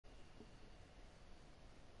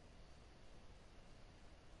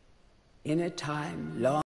In a time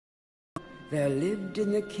long, there lived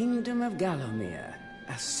in the kingdom of Gallowmere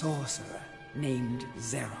a sorcerer named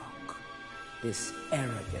Zerok. This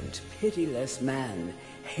arrogant, pitiless man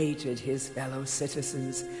hated his fellow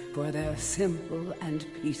citizens for their simple and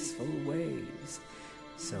peaceful ways.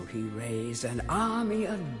 So he raised an army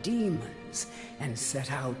of demons and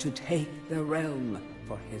set out to take the realm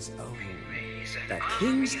for his own. The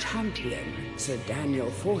king's champion, Sir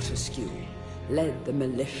Daniel Fortescue, led the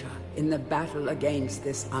militia in the battle against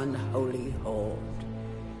this unholy horde.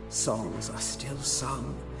 Songs are still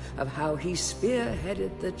sung of how he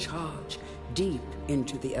spearheaded the charge deep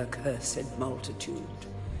into the accursed multitude,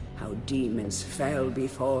 how demons fell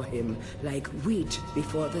before him like wheat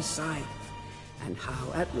before the scythe, and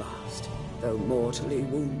how at last, though mortally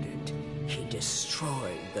wounded, he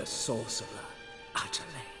destroyed the sorcerer utterly.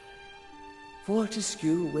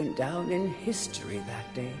 Fortescue went down in history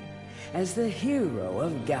that day as the hero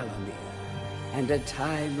of Gallowmere, and a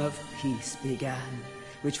time of peace began,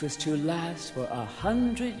 which was to last for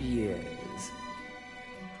 100 years.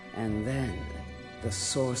 And then the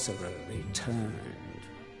sorcerer returned.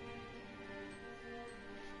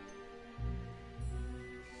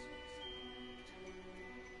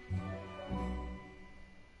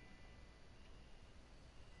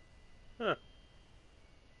 Huh.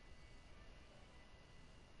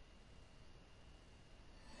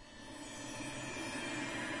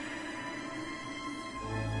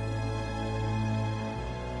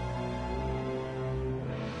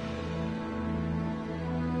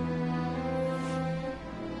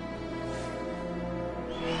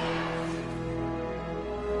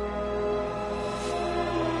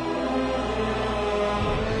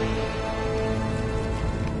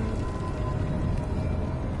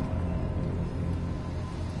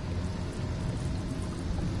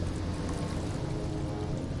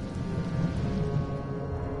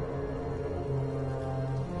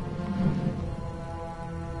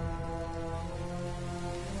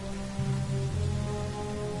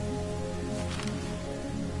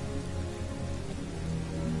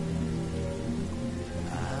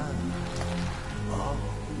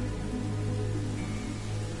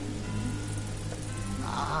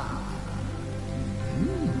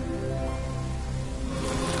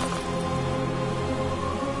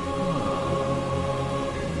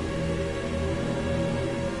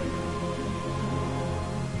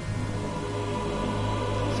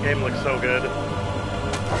 This game looks so good.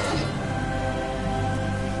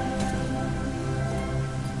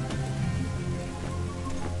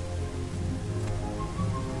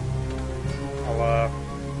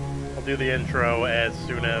 I'll do the intro as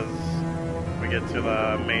soon as we get to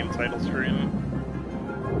the main title screen.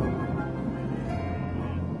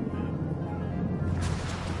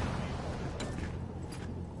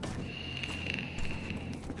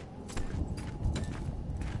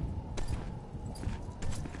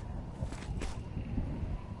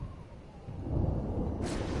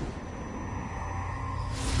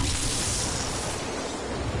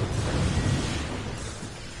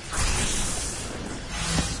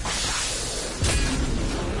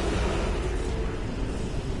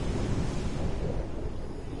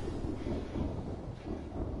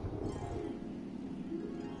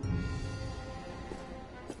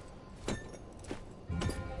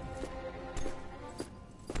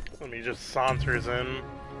 He just saunters in.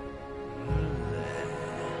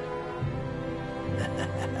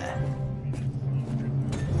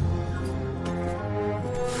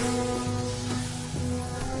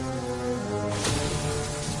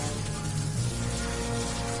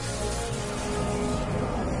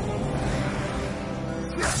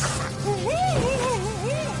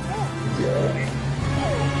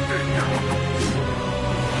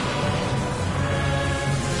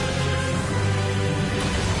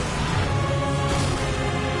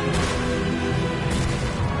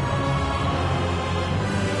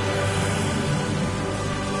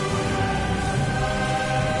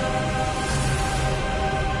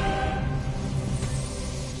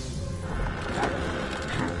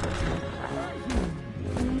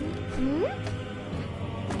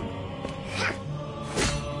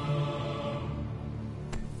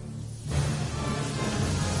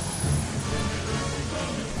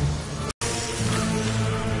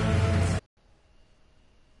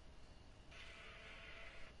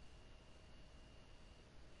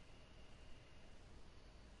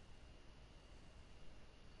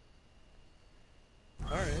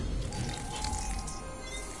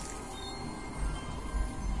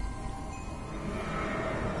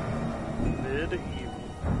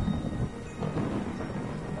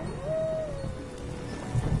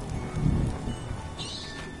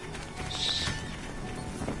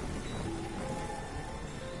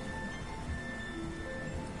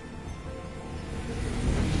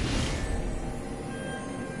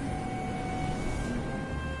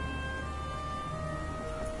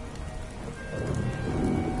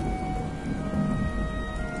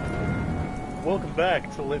 welcome back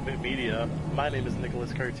to Lit Media. My name is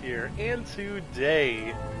Nicholas Cartier, and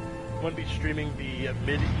today I'm going to be streaming the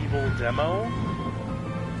MediEvil demo.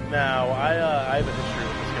 Now, I have a history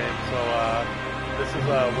with this game, so this is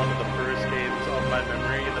one of the first games of my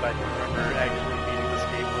memory that I can remember actually beating this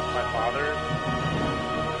game with my father.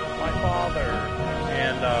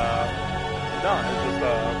 And, no,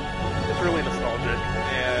 it's really nostalgic,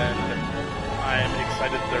 and I'm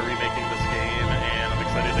excited they're remaking this game, and I'm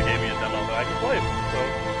excited they gave me a demo that I can play. So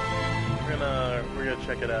we're gonna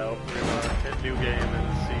check it out. We're gonna hit new game and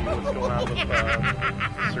see what's going on with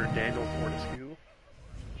Sir Daniel Fortescue.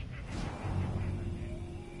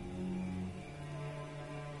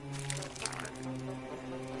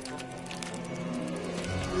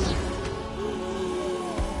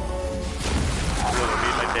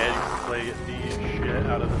 My dad used to play the shit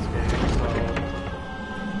out of this game, so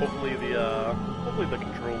hopefully the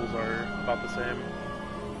controls are about the same.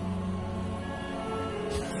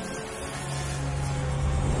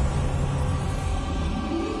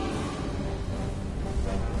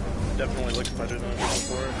 Definitely looks better than it was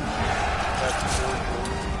before. That's cool.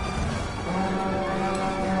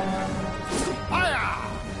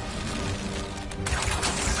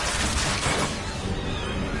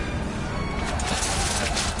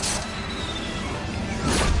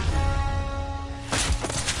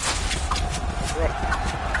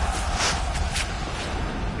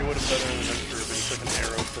 He would have done it in an intro, but he took an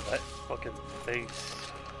arrow to that fucking face.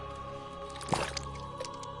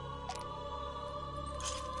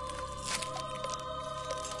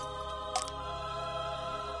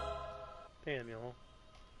 Daniel.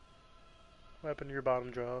 What happened to your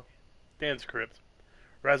bottom jaw? Dan's crypt.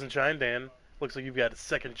 Rise and shine, Dan. Looks like you've got a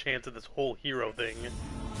second chance at this whole hero thing.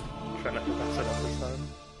 Try not to mess it up this time.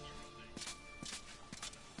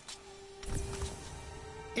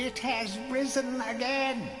 It has risen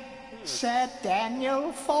again. Sir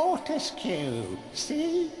Daniel Fortescue.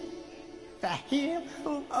 See? The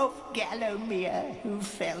hero of Gallowmere who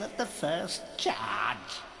fell at the first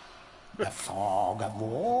charge. The fog of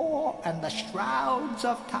war and the shrouds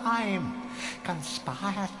of time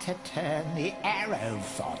conspire to turn the arrow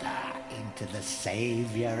fodder into the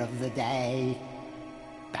saviour of the day.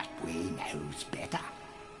 But we knows better.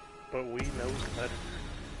 But we knows better.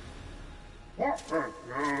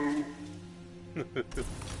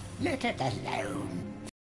 Let it alone.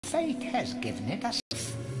 Fate has given it us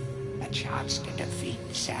a chance to defeat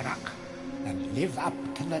Zarok and live up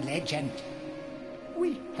to the legend.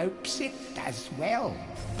 We hopes it does well.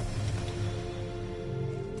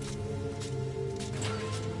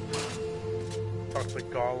 Talk to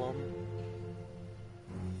Gollum.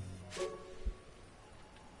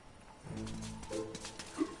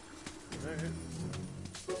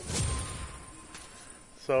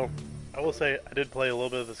 So, I will say I did play a little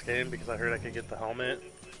bit of this game because I heard I could get the helmet.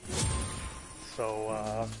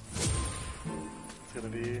 So, it's gonna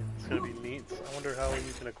be neat. I wonder how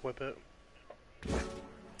you can equip it.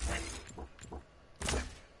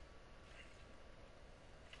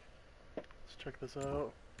 Let's check this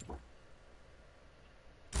out.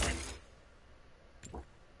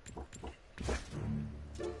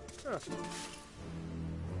 Huh.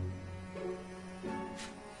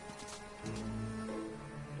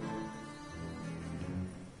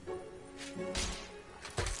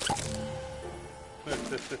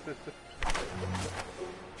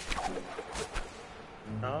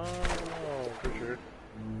 Oh, for sure.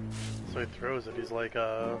 So he throws it, he's like,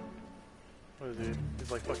 what is he?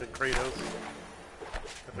 He's like fucking Kratos.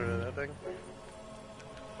 I throw that thing.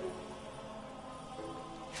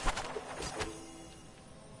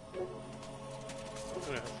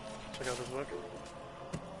 Yeah, check out this book.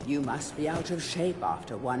 You must be out of shape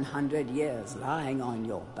after 100 years lying on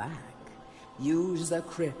your back. Use the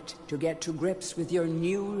crypt to get to grips with your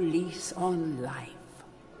new lease on life.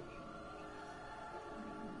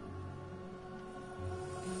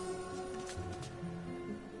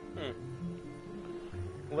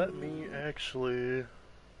 Let me actually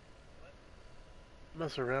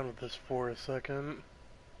mess around with this for a second.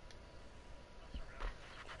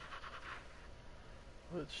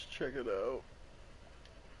 Let's check it out.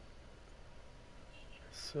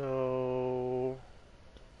 So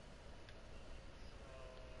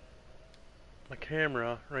my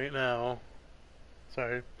camera right now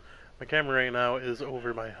is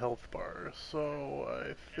over my health bar, so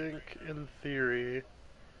I think in theory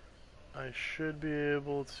I should be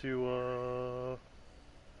able to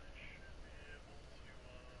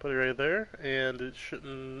put it right there, and it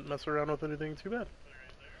shouldn't mess around with anything too bad.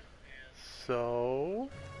 So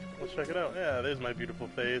let's check it out. Yeah, there's my beautiful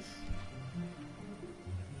face.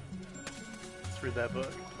 Let's read that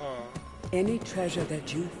book. Aw. Any treasure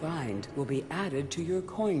that you find will be added to your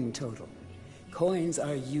coin total. Coins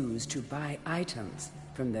are used to buy items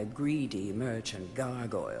from the greedy merchant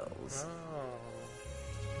gargoyles.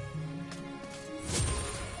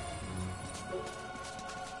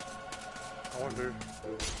 I wonder.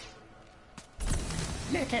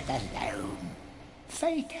 Let it alone.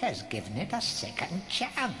 Fate has given it a second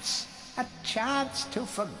chance. A chance to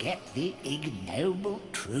forget the ignoble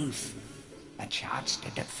truth. A chance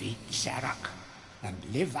to defeat Zarok and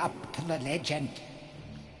live up to the legend.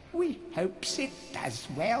 We hopes it does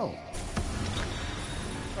well.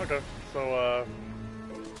 Okay, so,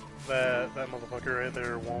 that motherfucker right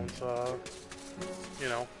there won't, you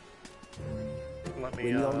know, let me,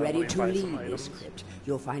 when you're ready to buy leave some this items. crypt,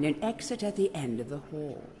 you'll find an exit at the end of the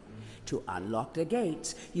hall. To unlock the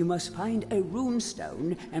gates, you must find a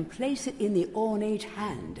runestone and place it in the ornate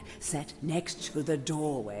hand set next to the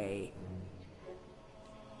doorway.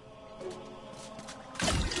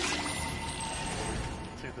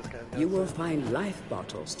 See what this guy's got You to will say. find life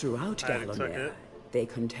bottles throughout I took Gallowmere. it. They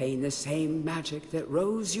contain the same magic that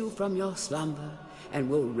rose you from your slumber and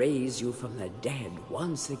will raise you from the dead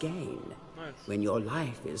once again. Nice. When your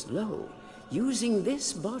life is low, using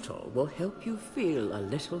this bottle will help you feel a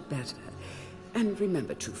little better. And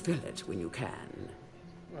remember to fill it when you can.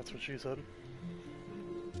 That's what she said.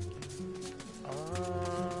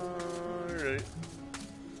 Alright.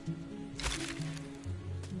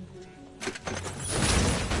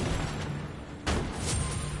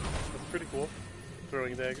 That's pretty cool.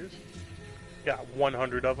 Throwing daggers. Got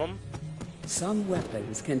 100 of them. Some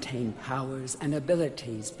weapons contain powers and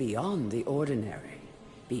abilities beyond the ordinary.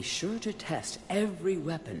 Be sure to test every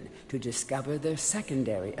weapon to discover their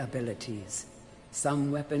secondary abilities.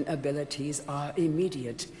 Some weapon abilities are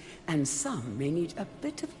immediate, and some may need a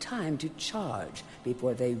bit of time to charge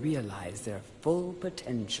before they realize their full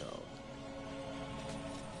potential.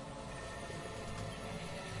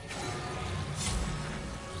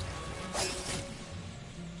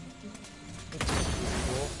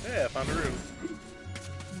 Cool. Yeah, I found a room.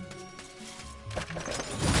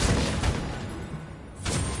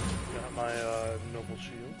 Got my noble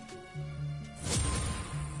shield.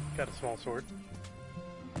 Got a small sword.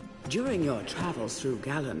 During your travels through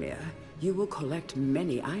Gallowmere, you will collect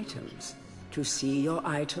many items. To see your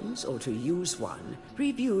items or to use one,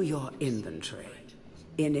 review your inventory.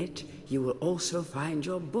 In it, you will also find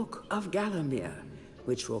your Book of Gallowmere,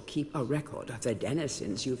 which will keep a record of the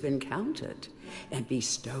denizens you've encountered and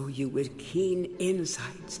bestow you with keen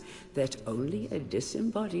insights that only a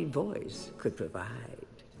disembodied voice could provide.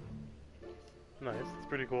 Nice, that's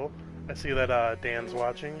pretty cool. I see that Dan's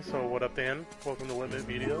watching, so what up, Dan? Welcome to Limit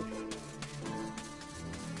Media.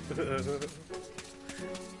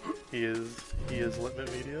 He is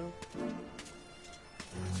Limit Media.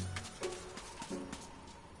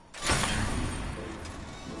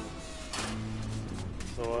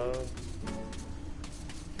 So,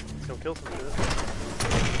 let's go kill some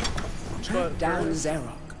shit. Track down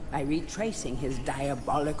Zarok by retracing his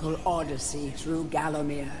diabolical odyssey through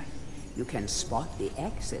Gallowmere. You can spot the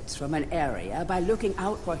exits from an area by looking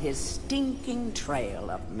out for his stinking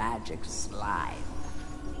trail of magic slime.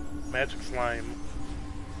 Magic slime.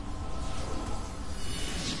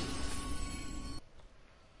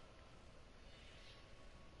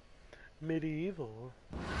 MediEvil.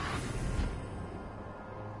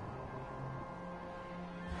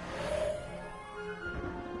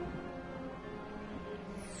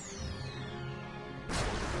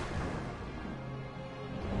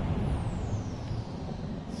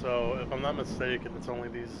 So, if I'm not mistaken, it's only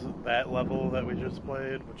that level that we just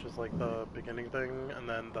played, which is like the beginning thing, and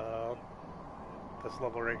then this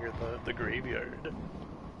level right here, the graveyard.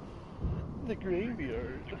 The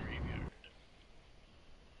graveyard.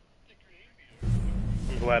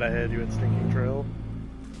 I'm glad I had you at Stinking Trail.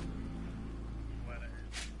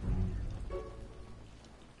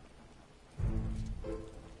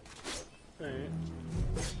 Alright.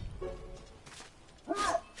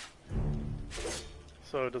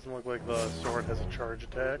 So it doesn't look like the sword has a charge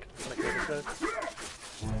attack, like a attack.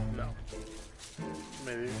 No.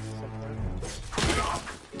 Maybe something.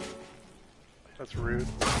 That's rude.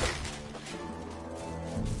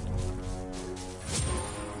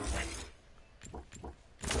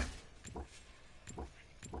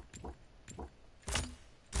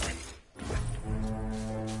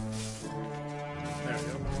 There we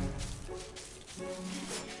go.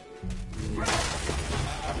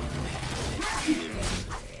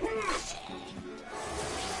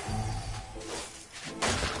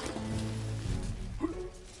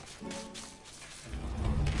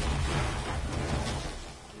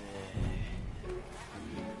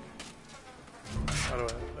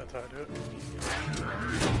 how to do it.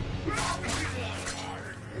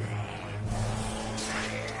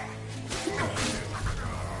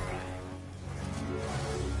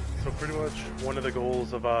 So pretty much one of the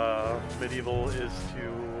goals of MediEvil is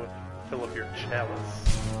to fill up your chalice,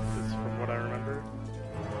 is from what I remember.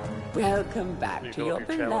 Welcome back You to fill your up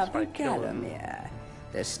your chalice by beloved killing. Galomir.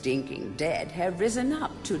 The stinking dead have risen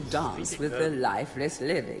up to dance Stinking with dead. the lifeless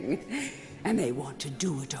living, and they want to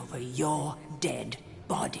do it over your dead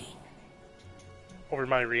body. Over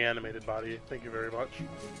my reanimated body, thank you very much.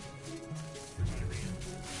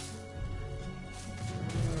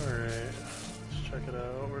 Alright, let's check it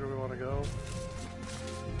out. Where do we want to go?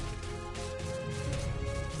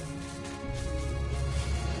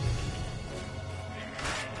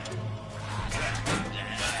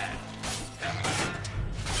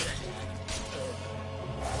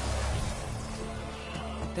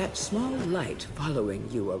 That small light following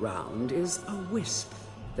you around is a wisp.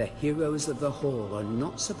 The heroes of the Hall are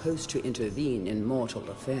not supposed to intervene in mortal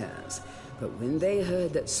affairs, but when they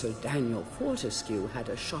heard that Sir Daniel Fortescue had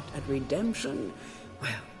a shot at redemption,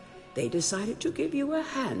 well, they decided to give you a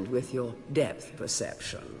hand with your depth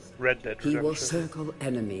perception. Red Dead He will Redemption. circle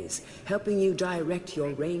enemies, helping you direct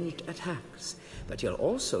your ranged attacks, but he'll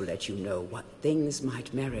also let you know what things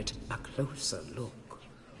might merit a closer look.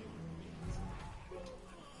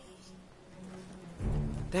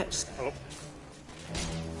 That's Oh.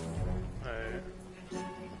 Alright.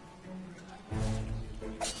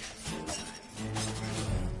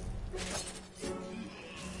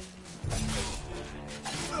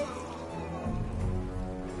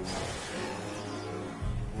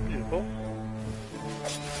 Beautiful.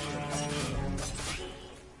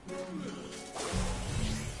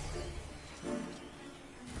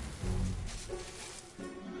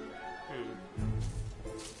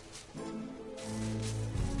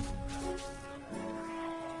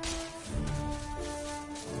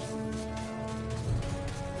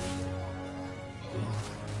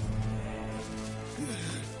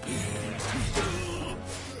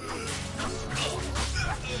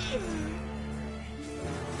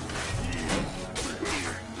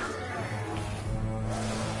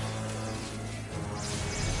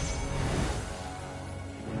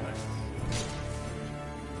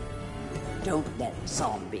 Don't let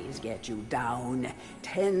zombies get you down.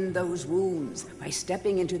 Tend those wounds by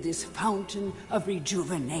stepping into this fountain of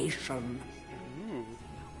rejuvenation.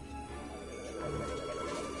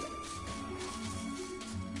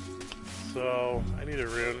 So, I need a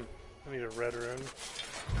rune. I need a red rune.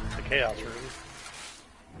 A chaos rune.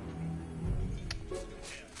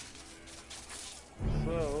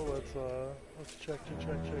 So, let's check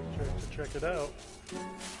it out.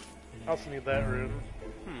 I also need that rune.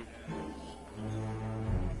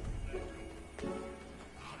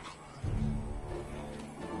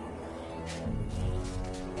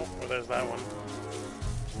 Oh, well, there's that one.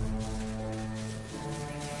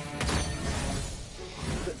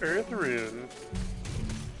 The Earth Rune.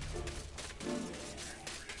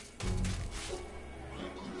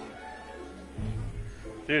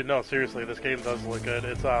 Dude, no, seriously, this game does look good.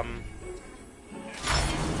 It's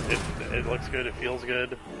it looks good. It feels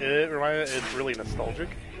good. It's really nostalgic.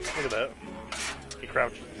 Look at that. He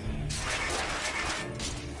crouches.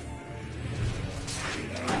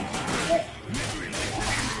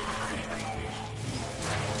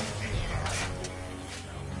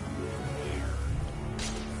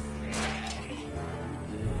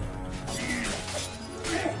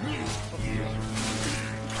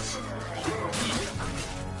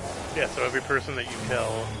 Yeah, so every person that you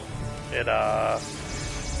kill, it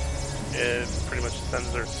pretty much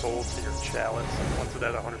sends their soul to your chalice. And once it's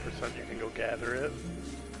at 100%, you can go gather it.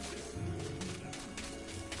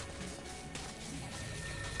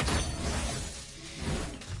 I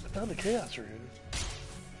found the Chaos Rune.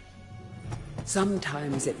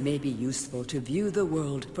 Sometimes it may be useful to view the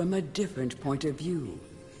world from a different point of view.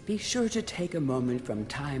 Be sure to take a moment from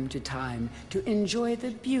time to time to enjoy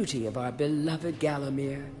the beauty of our beloved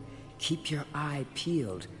Galomir. Keep your eye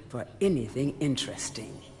peeled for anything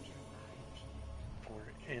interesting. For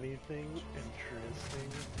anything interesting?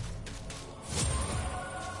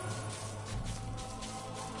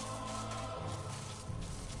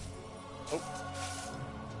 Oh.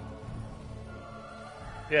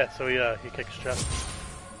 Yeah, so he kicks chest.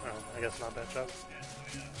 Oh, I guess not that chest.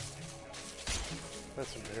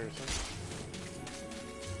 That's embarrassing.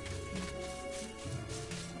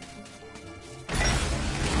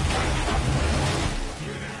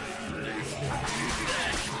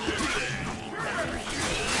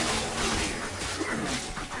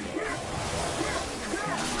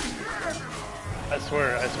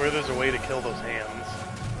 I swear there's a way to kill those hands.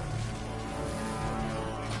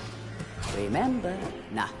 Remember,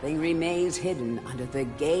 nothing remains hidden under the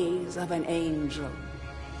gaze of an angel.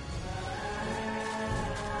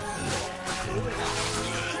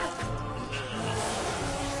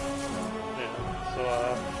 Yeah,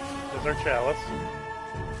 so, there's our chalice.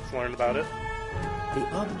 Let's learn about it. The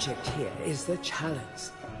object here is the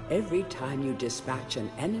chalice. Every time you dispatch an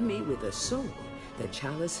enemy with a sword, the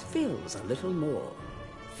chalice fills a little more.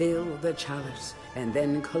 Fill the chalice and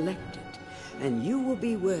then collect it, and you will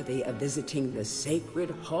be worthy of visiting the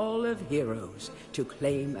sacred Hall of Heroes to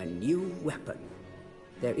claim a new weapon.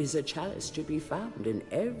 There is a chalice to be found in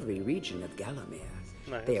every region of Gallowmere.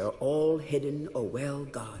 Nice. They are all hidden or well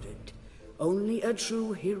guarded. Only a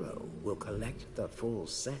true hero will collect the full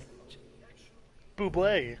set.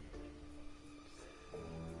 Buble.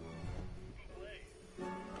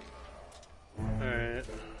 Alright.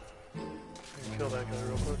 Kill that guy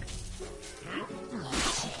real quick.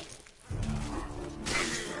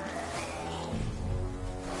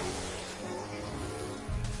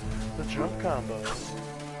 The jump combo.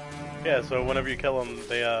 Yeah, so whenever you kill them,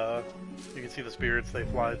 they, you can see the spirits, they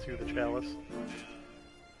fly to the chalice.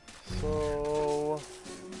 So,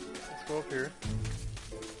 let's go up here.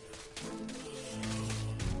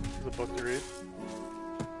 There's a book to read.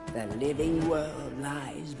 The living world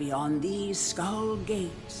lies beyond these skull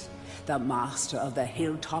gates. The master of the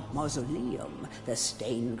hilltop mausoleum, the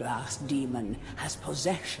stained glass demon, has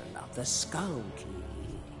possession of the skull key.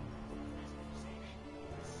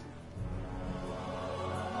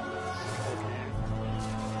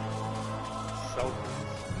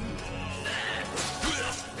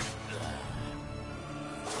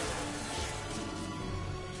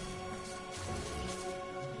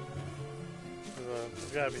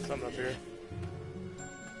 There's gotta be something up here.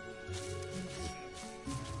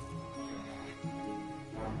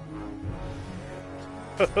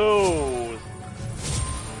 Ho-ho!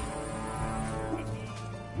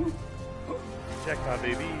 Jackpot,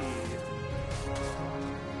 baby!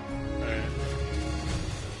 Alright.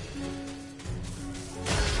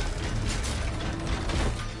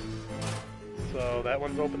 So that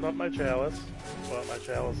one's opened up my chalice, but my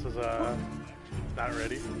chalice is not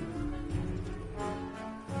ready.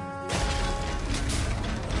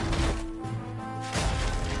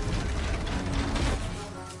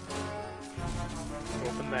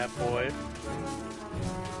 Open that boy.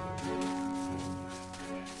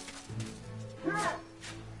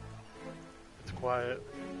 It's quiet.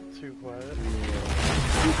 Too quiet.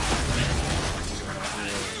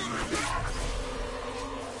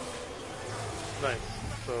 Nice.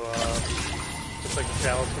 So, looks like the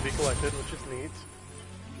chalice can be collected, which is neat.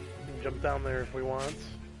 We can jump down there if we want.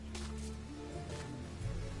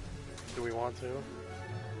 Do we want to? Do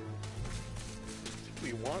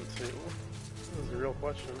we want to? That is a real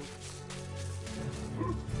question.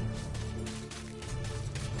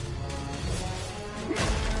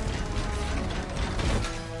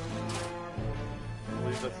 I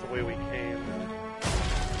believe that's the way we came.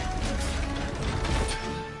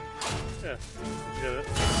 Yeah, let's get it.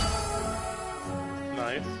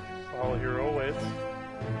 Nice. All hero waits.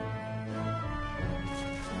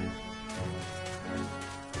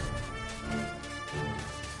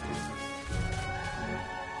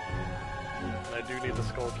 I do need the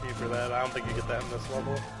skull key for that. I don't think you get that in this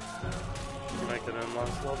level. You might get it in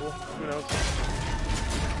last level. Who knows?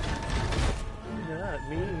 Not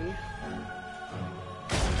me.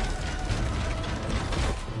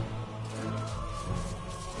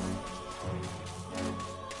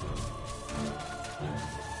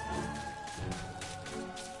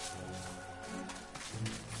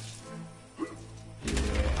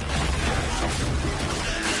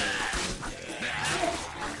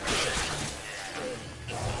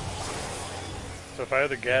 So if I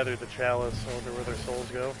either gather the chalice, I wonder where their souls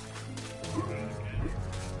go.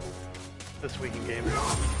 This week in gaming.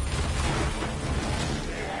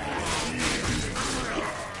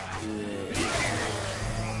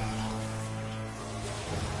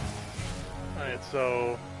 Alright,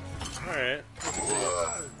 so... Alright.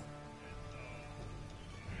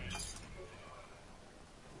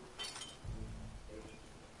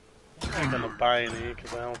 I'm not gonna buy any,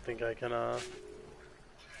 because I don't think I can,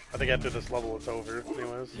 I think after this level it's over,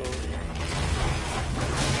 anyways, so...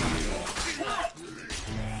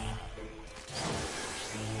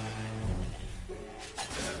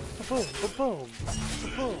 Boom, boom,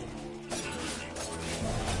 boom.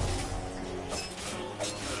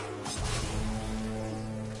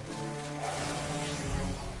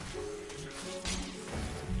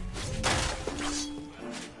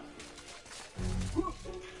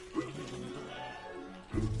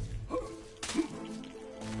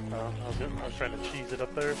 I was trying to cheese it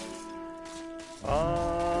up there.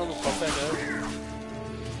 Fuck that guy.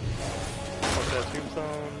 Fuck that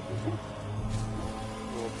tombstone.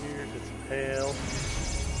 Go up here, get some hail.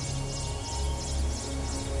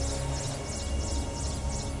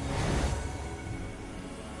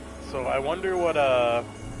 So I wonder what,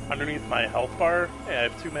 underneath my health bar, hey, I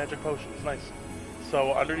have 2 magic potions, nice.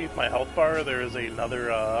 So underneath my health bar, there is another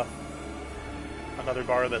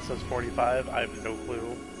bar that says 45. I have no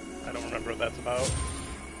clue. I don't remember what that's about.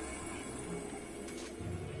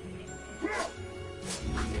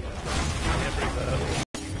 Can't break that.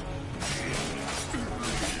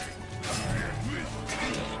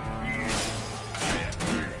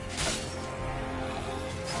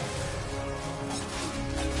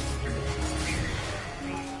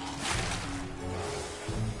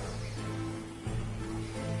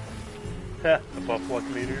 Heh, the buff luck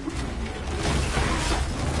meter. Oh.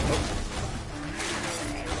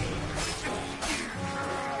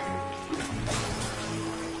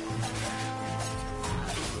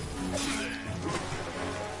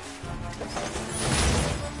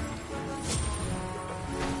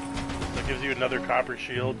 That gives you another copper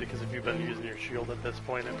shield, because if you've been using your shield at this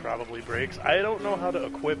point, it probably breaks. I don't know how to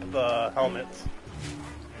equip the helmets.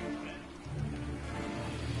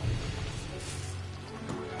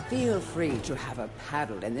 Feel free to have a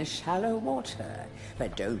paddle in the shallow water,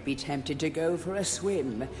 but don't be tempted to go for a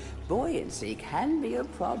swim. Buoyancy can be a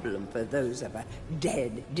problem for those of a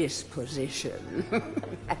dead disposition.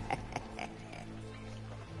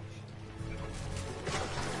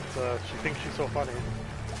 She thinks she's so funny.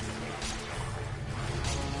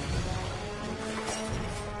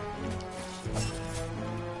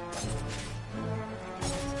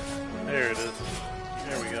 There it is.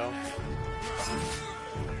 There we go.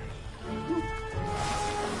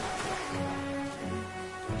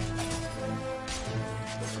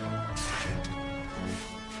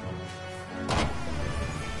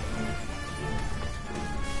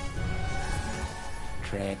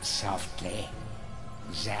 Tread softly.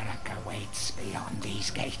 Zarek awaits beyond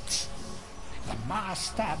these gates. The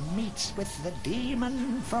Master meets with the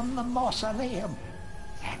demon from the mausoleum,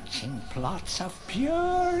 hatching plots of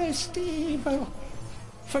purest evil.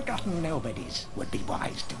 Forgotten nobodies would be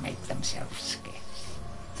wise to make themselves scarce.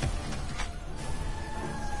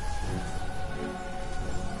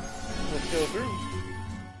 Let's go through.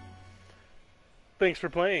 Thanks for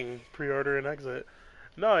playing. Pre-order and exit.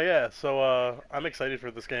 No, yeah, so I'm excited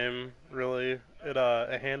for this game, really.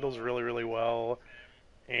 It handles really, really well,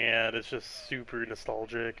 and it's just super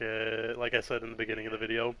nostalgic. Like I said in the beginning of the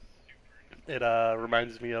video, it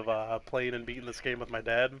reminds me of playing and beating this game with my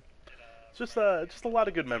dad. It's just a lot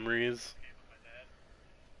of good memories.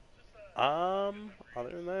 Other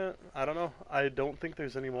than that, I don't know. I don't think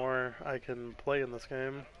there's any more I can play in this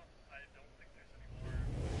game.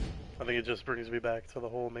 I think it just brings me back to the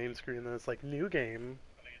whole main screen, and it's like, new game.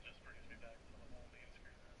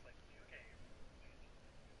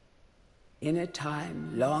 In a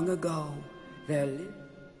time long ago, there lived...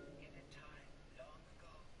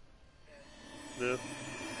 Yeah.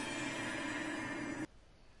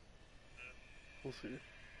 We'll see.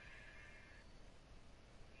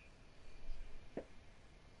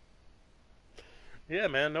 Yeah,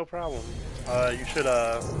 man, no problem. You should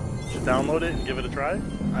download it and give it a try.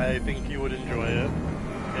 I think you would enjoy it.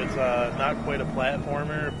 It's not quite a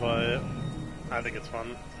platformer, but I think it's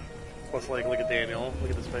fun. Plus, like, look at Daniel. Look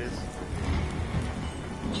at his face.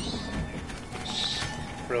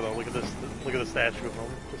 Bro, though, look at this. Look at the statue of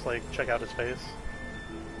him. Just like, check out his face.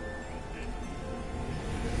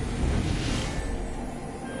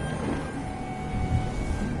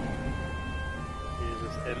 He's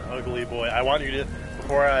just an ugly boy. I want you to,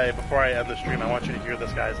 before I end the stream, I want you to hear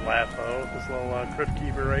this guy's laugh, though. This little crypt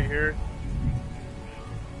keeper right here.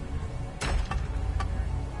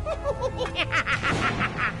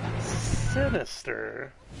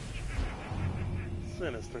 Sinister.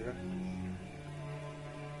 Sinister.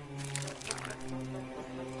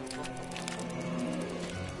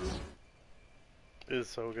 It is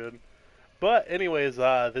so good. But anyways,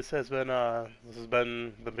 this has been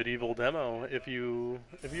the MediEvil demo. If you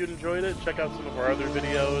enjoyed it, check out some of our other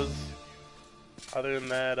videos. Other than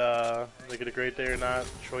that, make it a great day or not,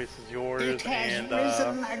 the choice is yours. It has and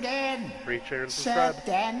risen again. rate, share, and subscribe. Sir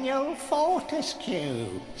Daniel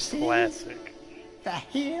Fortescue. See? Classic. The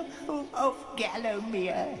hero of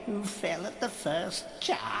Gallowmere who fell at the first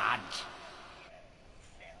charge.